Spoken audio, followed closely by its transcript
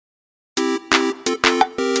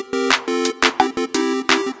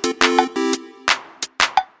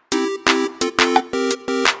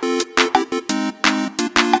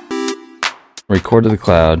Record to the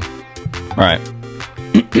cloud. All right.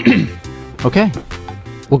 Okay.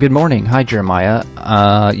 Well, good morning. Hi, Jeremiah.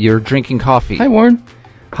 You're drinking coffee. Hi, Warren.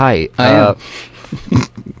 Hi. I am.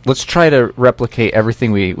 Let's try to replicate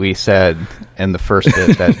everything we said in the first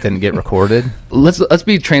bit that didn't get recorded. Let's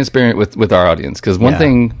be transparent with our audience, because one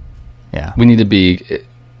thing we need to be,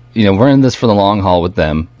 we're in this for the long haul with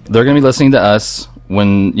them. They're going to be listening to us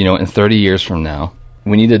when, in 30 years from now.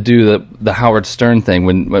 We need to do the Howard Stern thing.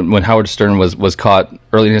 When Howard Stern was caught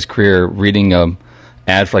early in his career reading an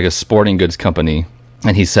ad for like a sporting goods company,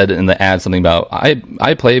 and he said in the ad something about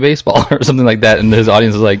I play baseball or something like that, and his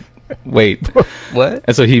audience was like, wait, what?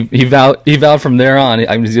 And so he vowed from there on,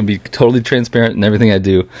 I'm just gonna be totally transparent in everything I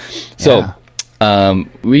do. So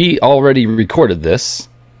we already recorded this.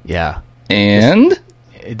 Yeah. And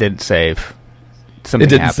it didn't save. Something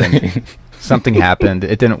happened. Something happened.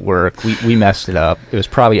 It didn't work. We messed it up. It was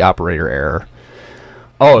probably operator error.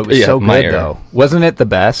 Oh, it was so good though. Wasn't it the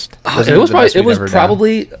best? It was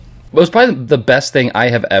probably the best thing I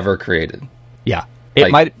have ever created. Yeah. It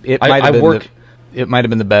might have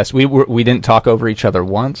been the best. We didn't talk over each other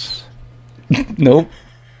once. Nope.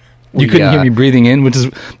 You couldn't hear me breathing in,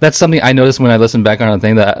 that's something I noticed when I listen back on a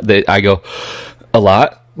thing that I go a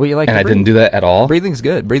lot. Well, you like, and I didn't do that at all. Breathing's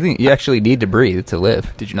good. You actually need to breathe to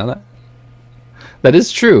live. Did you know that? That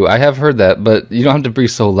is true. I have heard that, but you don't have to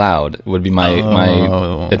breathe so loud. Would be my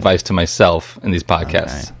advice to myself in these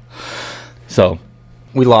podcasts. Okay. So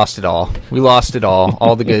we lost it all.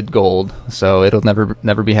 All the good gold. So it'll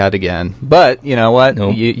never be had again. But you know what?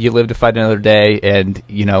 Nope. You live to fight another day, and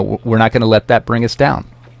we're not going to let that bring us down.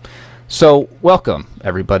 So welcome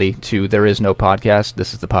everybody to There Is No Podcast.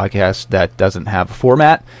 This is the podcast that doesn't have a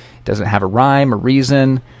format, doesn't have a rhyme or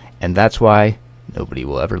reason, and that's why nobody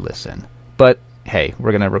will ever listen. But hey,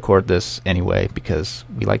 we're going to record this anyway because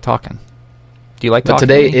we like talking. Do you like talking?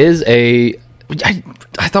 But today is I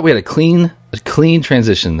thought we had a clean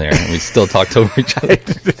transition there, and we still talked over each other.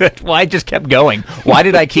 Well, I just kept going. Why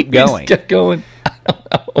did I keep going? Kept going.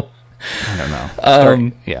 I don't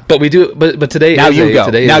know. Yeah, but we do. But today now is you go.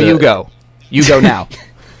 Today now is you go. You go now.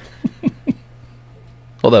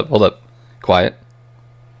 Hold up. Quiet.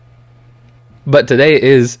 But today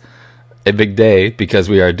is a big day because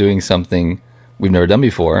we are doing something we've never done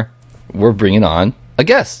before. We're bringing on a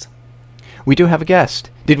guest. We do have a guest.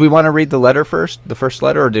 Did we want to read the letter first, the first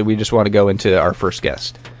letter, or did we just want to go into our first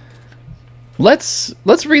guest? Let's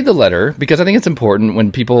read the letter, because I think it's important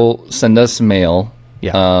when people send us mail,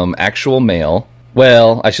 actual mail.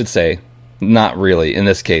 Well, I should say, not really. In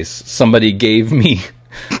this case, somebody gave me,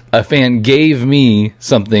 a fan gave me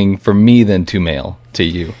something for me then to mail to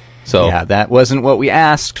you. So yeah, that wasn't what we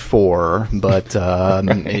asked for, but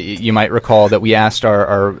you might recall that we asked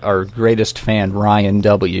our greatest fan, Ryan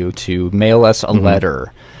W., to mail us a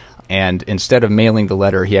letter. And instead of mailing the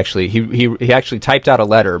letter, he actually typed out a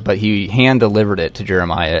letter, but he hand-delivered it to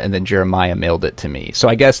Jeremiah, and then Jeremiah mailed it to me. So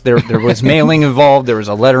I guess there was mailing involved, there was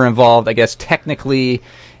a letter involved. I guess technically,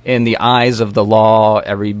 in the eyes of the law,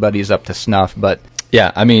 everybody's up to snuff, but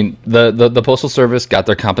yeah, I mean, the Postal Service got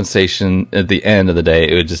their compensation at the end of the day.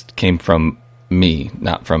 It just came from me,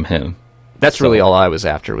 not from him. That's really all I was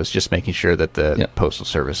after, was just making sure that the Postal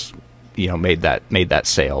Service, made that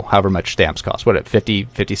sale. However much stamps cost. What,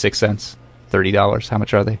 56 cents? $30? How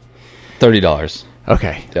much are they? $30.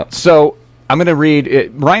 Okay. Yep. So I'm going to read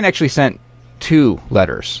it. Ryan actually sent 2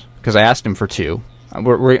 letters, because I asked him for 2.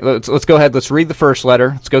 Let's go ahead. Let's read the first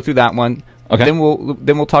letter. Let's go through that one. Okay. Then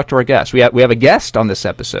we'll talk to our guest. We have a guest on this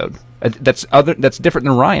episode. That's different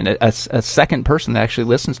than Ryan. A second person that actually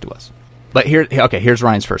listens to us. But here's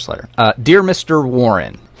Ryan's first letter. Dear Mr.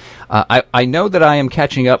 Warren, I know that I am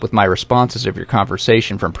catching up with my responses of your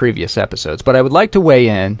conversation from previous episodes, but I would like to weigh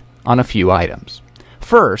in on a few items.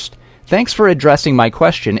 First, thanks for addressing my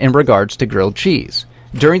question in regards to grilled cheese.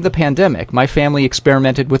 During the pandemic, my family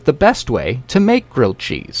experimented with the best way to make grilled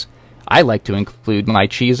cheese. I like to include my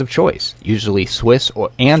cheese of choice, usually Swiss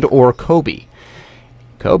or Kobe.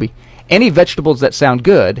 Any vegetables that sound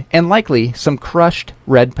good, and likely some crushed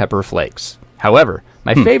red pepper flakes. However,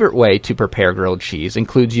 my favorite way to prepare grilled cheese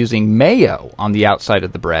includes using mayo on the outside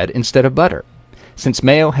of the bread instead of butter, since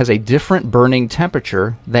mayo has a different burning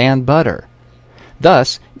temperature than butter.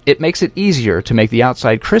 Thus, it makes it easier to make the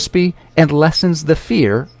outside crispy and lessens the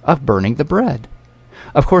fear of burning the bread.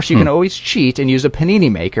 Of course, you can always cheat and use a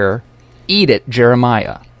panini maker. Eat it,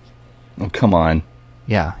 Jeremiah. Oh, come on.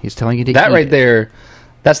 Yeah, he's telling you to eat that right it. There,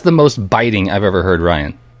 that's the most biting I've ever heard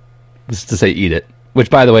Ryan. Just to say eat it. Which,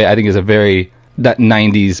 by the way, I think is that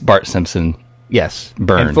 90s Bart Simpson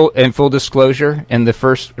burn. In full disclosure, in the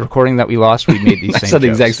first recording that we lost, we made these same jokes. I said the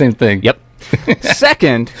exact same thing. Yep.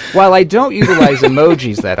 Second, while I don't utilize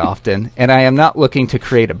emojis that often, and I am not looking to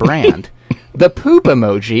create a brand, the poop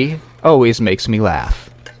emoji always makes me laugh.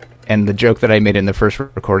 And the joke that I made in the first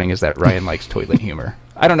recording is that Ryan likes toilet humor.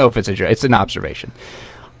 I don't know if it's a joke. It's an observation.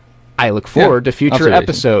 I look forward to future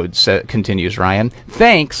episodes, continues Ryan.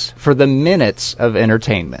 Thanks for the minutes of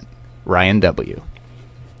entertainment. Ryan W.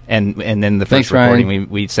 And then the first recording,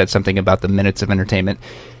 we said something about the minutes of entertainment,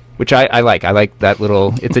 which I like. I like that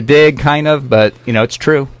little... It's a dig, kind of, but, it's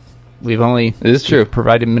true. It is true. We've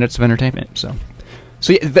provided minutes of entertainment. So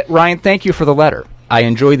Ryan, thank you for the letter. I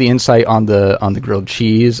enjoy the insight on the grilled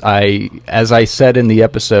cheese. As I said in the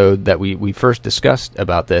episode that we first discussed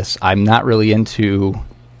about this, I'm not really into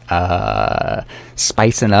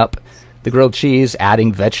spicing up the grilled cheese,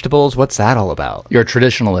 adding vegetables. What's that all about? You're a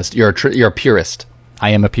traditionalist. You're a purist. I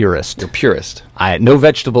am a purist. You're purist. No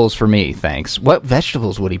vegetables for me, thanks. What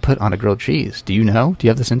vegetables would he put on a grilled cheese? Do you know? Do you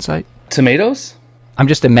have this insight? Tomatoes? I'm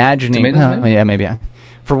just imagining. Tomatoes, maybe? Yeah, maybe.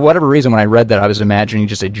 For whatever reason, when I read that, I was imagining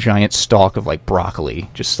just a giant stalk of broccoli,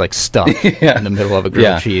 just stuck in the middle of a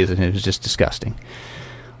grilled cheese, and it was just disgusting.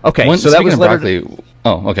 Okay, so that was broccoli.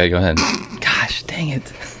 Oh, okay, go ahead. Gosh, dang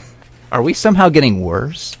it! Are we somehow getting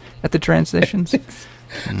worse at the transitions?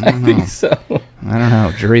 I think so. I don't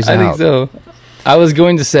know. Jury's out. I think so. I was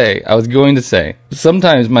going to say.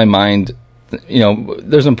 Sometimes my mind,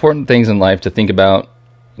 there's important things in life to think about.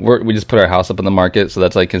 We just put our house up on the market, so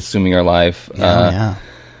that's consuming our life.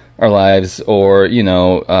 Our lives, or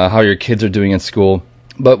how your kids are doing in school.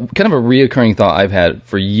 But kind of a reoccurring thought I've had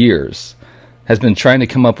for years has been trying to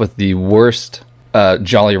come up with the worst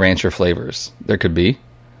Jolly Rancher flavors there could be,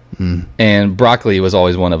 and broccoli was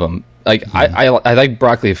always one of them. I like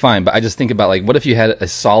broccoli fine, but I just think about what if you had a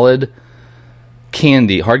solid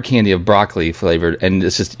hard candy of broccoli flavored, and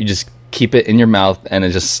it's just you just keep it in your mouth, and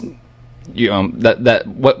it just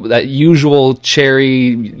that usual cherry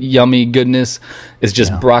yummy goodness is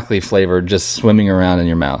just broccoli flavored, just swimming around in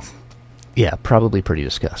your mouth. Yeah, probably pretty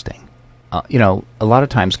disgusting. A lot of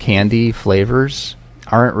times candy flavors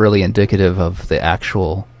aren't really indicative of the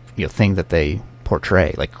actual thing that they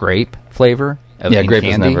portray. Like grape flavor. Grape candy,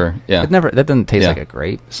 is never. Yeah, that doesn't taste like a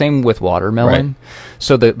grape. Same with watermelon. Right.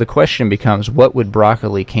 So the question becomes, what would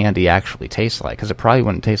broccoli candy actually taste like? Because it probably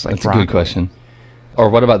wouldn't taste like broccoli. That's a good question. Or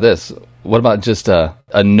what about this? What about just a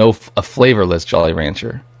flavorless Jolly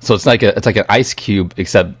Rancher? So it's like an ice cube,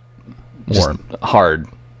 except warm, hard,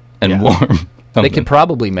 and warm. They could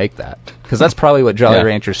probably make that, because that's probably what Jolly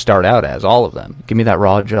Ranchers start out as. All of them. Give me that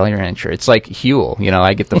raw Jolly Rancher. It's like Huel.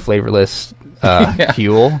 I get the flavorless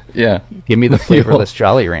Huel. Yeah. Give me the flavorless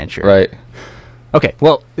Jolly Rancher. Right. Okay.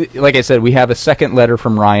 Well, like I said, we have a second letter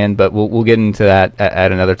from Ryan, but we'll get into that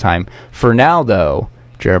at another time. For now, though,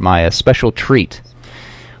 Jeremiah, special treat.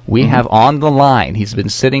 We have on the line, he's been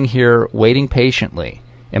sitting here waiting patiently.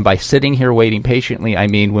 And by sitting here waiting patiently, I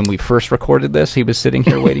mean when we first recorded this, he was sitting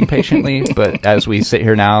here waiting patiently. But as we sit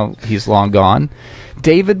here now, he's long gone.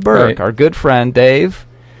 David Burke, our good friend Dave,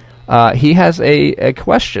 he has a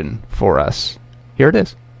question for us. Here it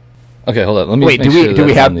is. Okay, hold on. Let me wait. Do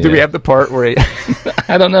we have the part where?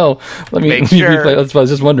 I don't know. Let me replay. That's what I was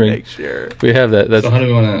just wondering. Make sure we have that. So how do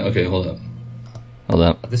we want to? Okay, hold up. Hold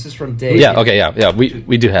up. This is from Dave. Yeah. Okay. Yeah.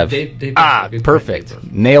 We do have. Dave perfect.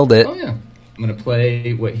 Nailed it. Oh yeah. I'm going to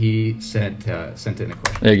play what he sent in a question.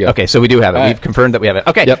 There you go. Okay, so we do have it. All We've confirmed that we have it.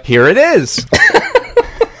 Okay, Here it is.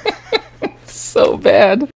 So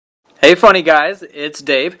bad. Hey, funny guys. It's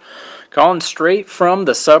Dave, calling straight from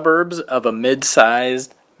the suburbs of a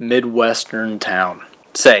mid-sized Midwestern town.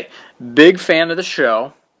 Say, big fan of the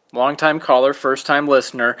show, long-time caller, first-time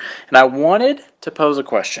listener, and I wanted to pose a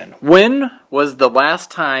question. When was the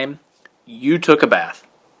last time you took a bath?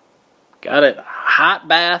 Got it? Hot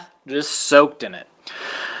bath? Just soaked in it.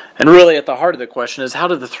 And really at the heart of the question is, how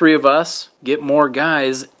do the three of us get more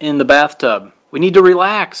guys in the bathtub? We need to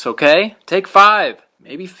relax, okay? Take 5,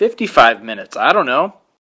 maybe 55 minutes. I don't know.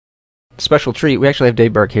 Special treat. We actually have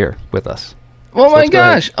Dave Burke here with us. Oh my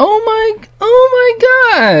gosh. Oh my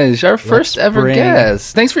gosh. Our first ever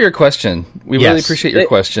guest. Thanks for your question. We really appreciate your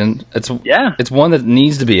question. It's one that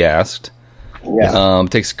needs to be asked. Yeah.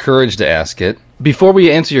 Takes courage to ask it. Before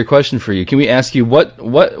we answer your question for you, can we ask you what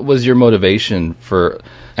was your motivation for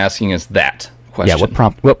asking us that question? Yeah,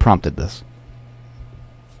 what prompted this?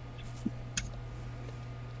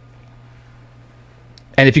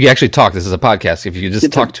 And if you could actually talk, this is a podcast. If you could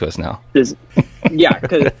just talk to us now.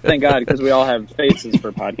 Thank God, because we all have faces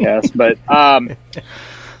for podcasts. But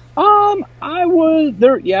I was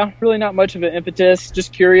there. Yeah, really not much of an impetus.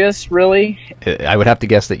 Just curious, really. I would have to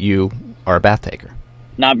guess that you are a bath taker.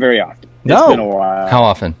 Not very often. No. It's been a while. How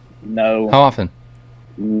often? No. How often?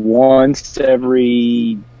 once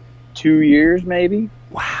every 2 years, maybe.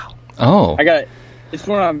 Wow. Oh. It's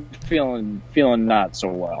when I'm feeling not so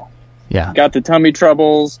well. Yeah. Got the tummy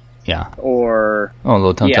troubles. Yeah. Or a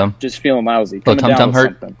little tum-tum. just feeling lousy. Little tum-tum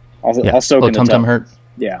hurt. I'll soak in the tum-tum hurt.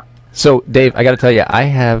 Yeah. So, Dave, I got to tell you,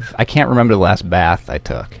 I can't remember the last bath I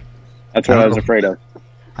took. That's what I was afraid of.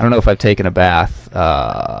 I don't know if I've taken a bath.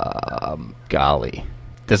 Golly,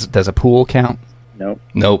 does a pool count?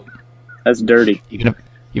 Nope. That's dirty. Even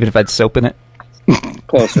if I'd soap in it.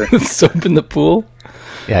 Closer. Soap in the pool.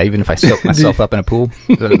 Yeah, even if I soak myself up in a pool,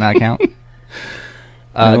 does it not count?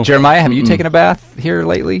 No. Jeremiah, have you taken a bath here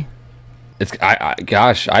lately?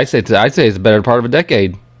 I'd say it's the better part of a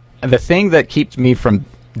decade. The thing that keeps me from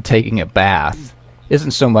taking a bath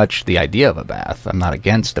isn't so much the idea of a bath. I'm not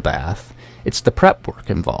against a bath. It's the prep work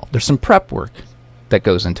involved. There's some prep work that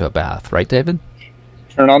goes into a bath, right, David?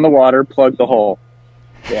 Turn on the water, plug the hole.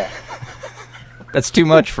 Yeah. That's too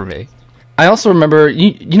much for me. I also remember,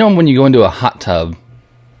 you know when you go into a hot tub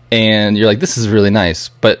and you're like, this is really nice,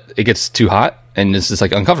 but it gets too hot and it's just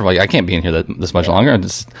like uncomfortable. Like, I can't be in here this much longer.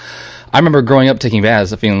 I remember growing up taking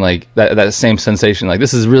baths feeling like that same sensation. Like,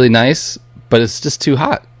 this is really nice, but it's just too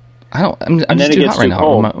hot. I'm just too hot right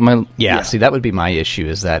now. Yeah, see, that would be my issue,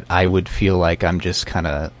 is that I would feel like I'm just kind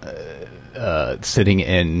of sitting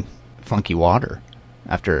in funky water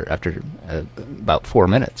after about 4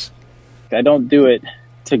 minutes. I don't do it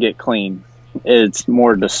to get clean. It's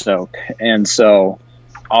more to soak. And so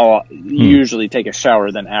I'll usually take a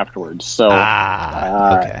shower then afterwards. So,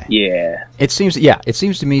 okay. Yeah. It seems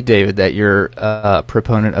to me, David, that you're a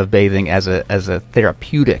proponent of bathing as a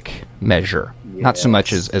therapeutic measure. Yes. Not so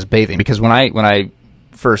much as bathing, because when I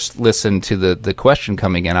first listened to the question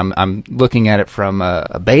coming in, I'm looking at it from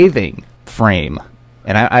a bathing frame,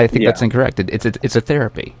 and I think that's incorrect. It's a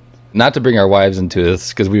therapy. Not to bring our wives into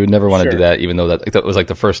this, because we would never want to do that, even though that was like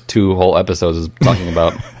the first 2 whole episodes is talking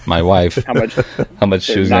about my wife, how much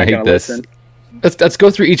she was going to hate this. Listen. Let's go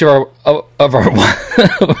through each of our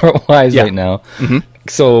wives right now. Mm-hmm.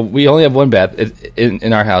 So we only have one bath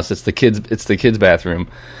in our house. It's the kids' bathroom.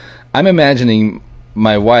 I'm imagining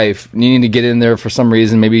my wife needing to get in there for some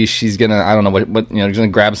reason. Maybe she's gonna, I don't know what gonna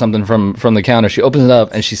grab something from the counter. She opens it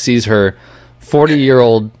up and she sees her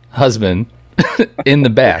 40-year-old husband in the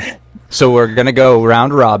bath. So we're gonna go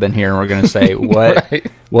round robin here, and we're gonna say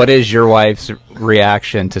what is your wife's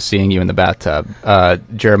reaction to seeing you in the bathtub?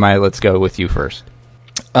 Jeremiah, let's go with you first.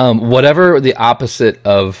 Whatever the opposite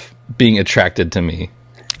of being attracted to me.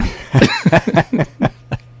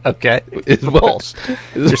 Okay, it's repulsed.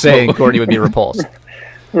 You're saying Courtney would be repulsed.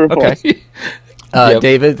 Okay. Yep.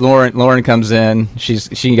 David, Lauren comes in. She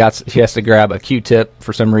has to grab a Q-tip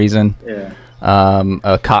for some reason. Yeah.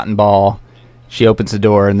 A cotton ball. She opens the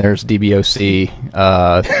door and there's DBOC.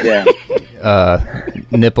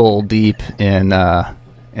 Nipple deep in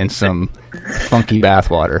some funky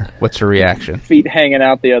bathwater. What's her reaction? Feet hanging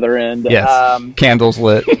out the other end. Yes. Candles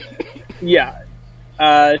lit. Yeah.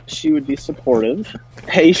 She would be supportive,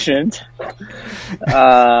 patient.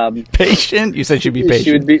 Patient? You said she'd be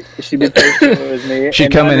patient. She'd be patient with me.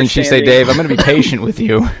 She'd come in and she'd say, "Dave, I'm going to be patient with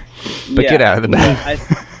you, but get out of the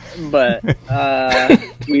bath."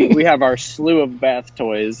 We have our slew of bath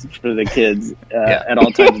toys for the kids at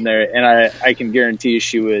all times in there, and I can guarantee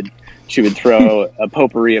she would throw a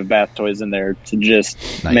potpourri of bath toys in there to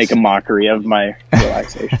just make a mockery of my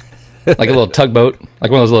relaxation. Like a little tugboat, like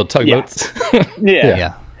one of those little tugboats.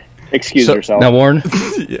 Yeah. Excuse herself. Now, Warren,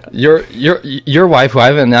 your wife, who I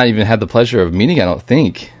haven't not even had the pleasure of meeting, I don't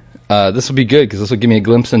think. This will be good because this will give me a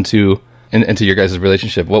glimpse into your guys'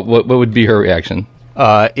 relationship. What would be her reaction?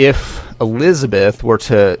 If Elizabeth were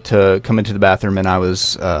to come into the bathroom and I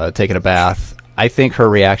was taking a bath, I think her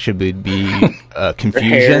reaction would be confusion.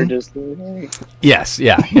 Her hair just yes,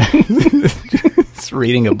 yeah. It's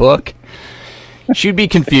reading a book. She'd be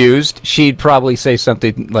confused. She'd probably say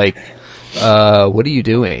something like, what are you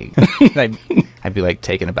doing? I'd be like,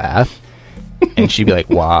 taking a bath. And she'd be like,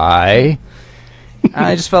 why?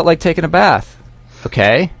 I just felt like taking a bath.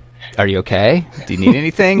 Okay. Are you okay? Do you need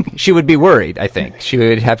anything? She would be worried, I think. She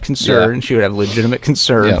would have concern. Yeah. She would have legitimate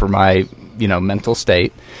concern for my, mental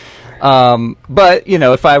state. But,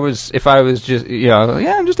 if I was just,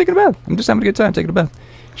 I'm just taking a bath. I'm just having a good time taking a bath.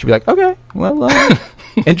 She'd be like, okay, well,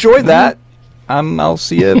 enjoy that. I'll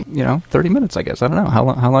see you, 30 minutes, I guess. I don't know. How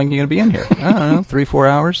long are you going to be in here? I don't know, 3-4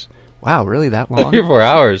 hours. Wow, really that long? 3 or 4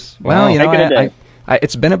 hours. Wow. Well,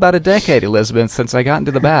 it's been about a decade, Elizabeth, since I got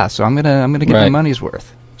into the bath, so I'm gonna get my money's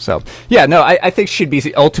worth. So, I think she'd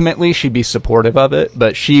be supportive of it,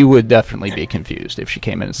 but she would definitely be confused if she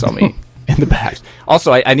came in and saw me in the back.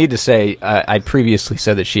 Also, I need to say, I previously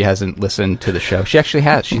said that she hasn't listened to the show. She actually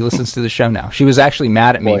has. She listens to the show now. She was actually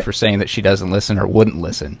mad at me for saying that she doesn't listen or wouldn't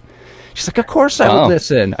listen. She's like, of course I would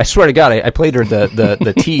listen. I swear to God, I played her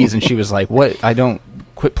the tease, and she was like, what? I don't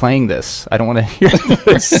quit playing this. I don't want to hear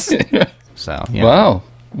this. So, yeah. Wow.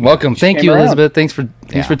 Welcome. Thank you, Elizabeth. Thanks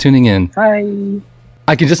for tuning in. Hi.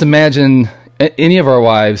 I can just imagine any of our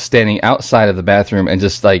wives standing outside of the bathroom and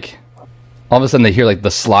just like all of a sudden they hear like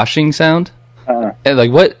the sloshing sound. And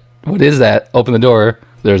like, what is that? Open the door.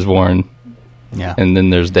 There's Warren. Yeah. And then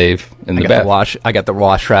there's Dave in the bath. I got the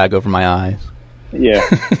wash rag over my eyes. Yeah.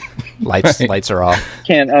 Lights are off.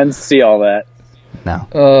 Can't unsee all that. No,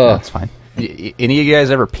 that's fine. Any of you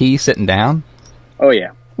guys ever pee sitting down? Oh,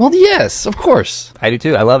 yeah. Well, yes, of course. I do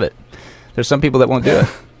too. I love it. There's some people that won't do it.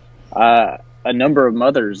 A number of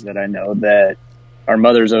mothers that I know that are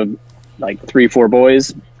mothers of like 3-4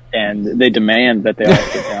 boys, and they demand that they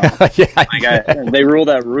all sit down. They rule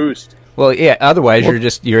that roost. Well, yeah.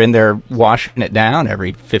 Otherwise, you're in there washing it down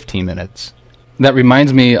every 15 minutes. That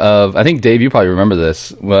reminds me of, I think, Dave, you probably remember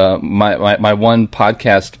this. My one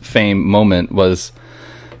podcast fame moment was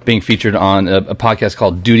being featured on a podcast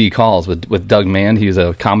called Duty Calls with Doug Mann. He was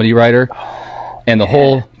a comedy writer. And the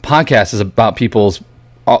whole podcast is about people's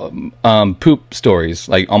poop stories,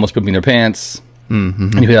 like almost pooping their pants.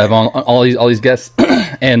 Mm-hmm. And you have all these guests.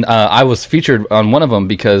 And I was featured on one of them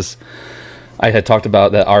because I had talked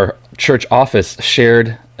about that our church office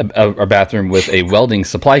shared a bathroom with a welding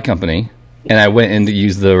supply company. And I went in to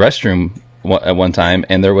use the restroom at one time,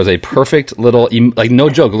 and there was a perfect little, like no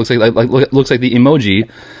joke, it looks like the emoji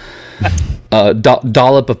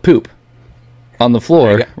dollop of poop on the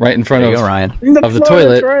floor right in front of the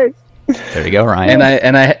toilet. Right. There you go, Ryan.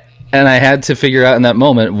 And I had to figure out in that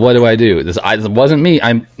moment, what do I do? This wasn't me.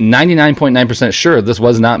 I'm 99.9% sure this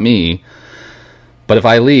was not me. But if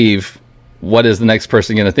I leave, what is the next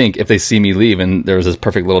person going to think if they see me leave? And there was this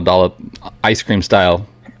perfect little dollop, ice cream style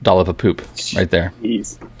dollop of poop right there.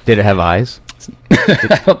 Jeez. Did it have eyes?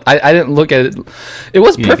 I didn't look at it. It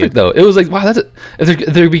was perfect though. It was like, wow, if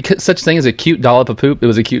there'd be such thing as a cute dollop of poop, it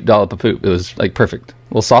was a cute dollop of poop. It was like perfect. A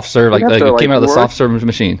little soft serve, like it came out of the soft serve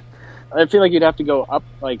machine. I feel like you'd have to go up,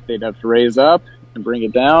 like they'd have to raise up and bring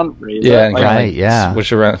it down, raise up. And right,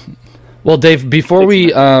 switch around. Well, Dave, before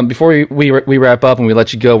we wrap up and we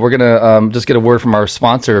let you go, we're gonna just get a word from our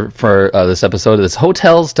sponsor for this episode. It's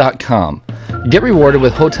Hotels.com. Get rewarded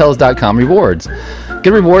with Hotels.com rewards.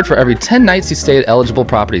 Get a reward for every 10 nights you stay at eligible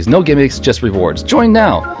properties. No gimmicks, just rewards. Join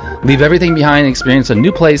now. Leave everything behind and experience a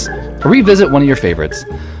new place or revisit one of your favorites.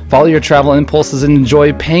 Follow your travel impulses and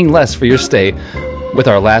enjoy paying less for your stay with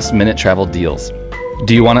our last-minute travel deals.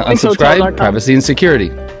 Do you want to unsubscribe? Privacy and security.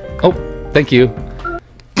 Oh, thank you.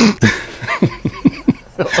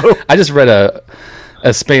 I just read a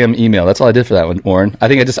spam email. That's all I did for that one, Warren. I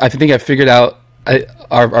think I figured out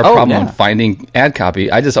our problem in finding ad copy.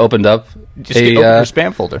 I just opened up open your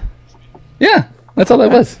spam folder. Yeah, that's all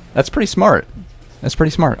that was. That's pretty smart.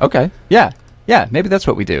 Okay. Yeah. Maybe that's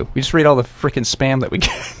what we do. We just read all the freaking spam that we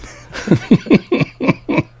get.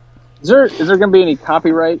 Is there going to be any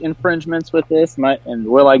copyright infringements with this? And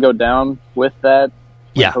will I go down with that?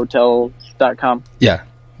 Yeah. Hotels.com? Yeah,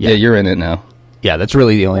 you're in it now. Yeah, that's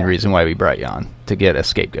really the only reason why we brought you on, to get a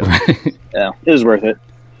scapegoat. Yeah, it was worth it.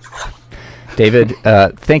 David,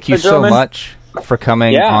 thank you so much for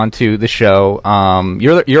coming onto the show.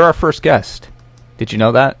 You're our first guest. Did you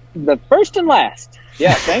know that? The first and last.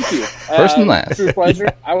 Yeah, thank you. First and last. True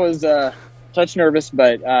pleasure. I was touch nervous,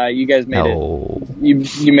 but you guys made it.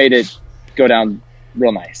 You made it go down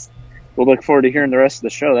real nice. We'll look forward to hearing the rest of the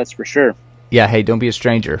show. That's for sure. Yeah. Hey, don't be a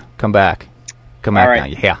stranger. Come back. Come back now.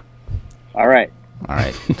 Yeah. All right.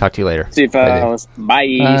 Talk to you later. See you, fellas. Bye.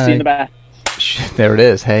 See you in the back. There it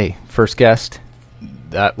is. Hey, first guest.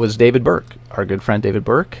 That was David Burke, our good friend David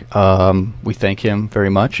Burke. We thank him very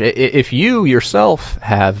much. If you yourself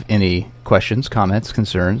have any questions, comments,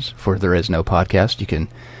 concerns for There Is No Podcast, you can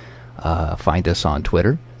find us on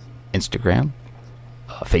Twitter, Instagram,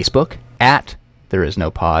 Facebook, at There Is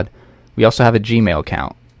No Pod. We also have a Gmail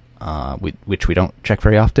account, which we don't check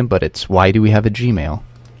very often, but it's why do we have a Gmail?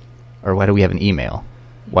 Or why do we have an email?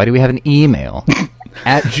 Why do we have an email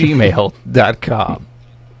at gmail.com?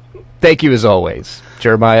 Thank you as always.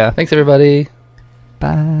 Jeremiah. Thanks, everybody.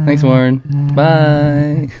 Bye. Thanks, Warren.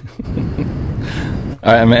 Bye.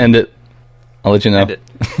 All right, I'm going to end it. I'll let you know. End it.